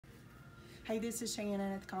Hey, this is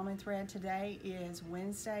Shannon at the Common Thread. Today is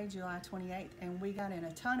Wednesday, July 28th, and we got in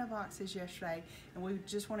a ton of boxes yesterday, and we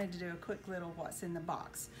just wanted to do a quick little what's in the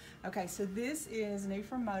box. Okay, so this is new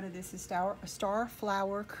from Moda. This is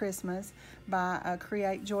Starflower Christmas by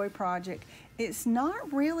Create Joy Project. It's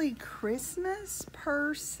not really Christmas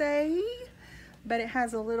per se, but it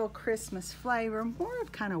has a little Christmas flavor, more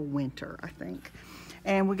of kind of winter, I think.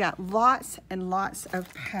 And we got lots and lots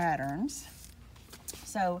of patterns.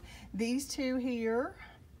 So these two here,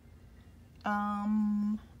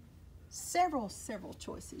 several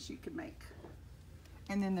choices you could make.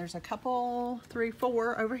 And then there's a couple, 3,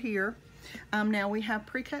 4 over here. Now we have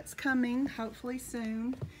pre-cuts coming hopefully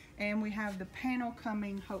soon, and we have the panel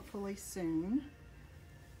coming hopefully soon.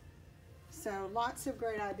 So lots of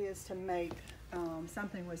great ideas to make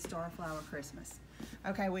something with Starflower Christmas.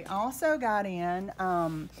 Okay, we also got in,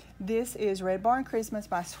 this is Red Barn Christmas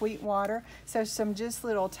by Sweetwater. So some just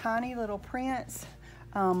little tiny little prints,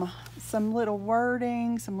 some little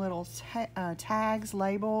wording, some little tags,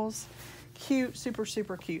 labels. Cute,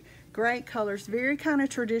 super cute. Great colors, very kind of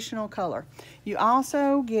traditional color. You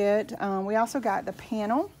also get, we also got the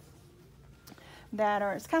panel that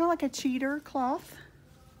are, it's kind of like a cheater cloth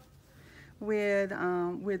with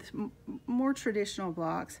more traditional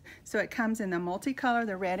blocks. So it comes in the multicolor,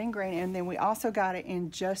 the red and green, and then we also got it in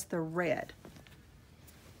just the red.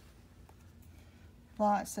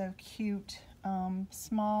 Lots of cute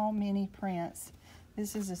small mini prints.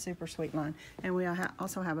 This is a super sweet line, and we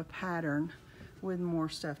also have a pattern with more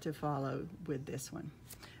stuff to follow with this one.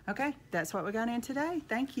 Okay, that's what we got in today.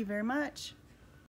 Thank you very much.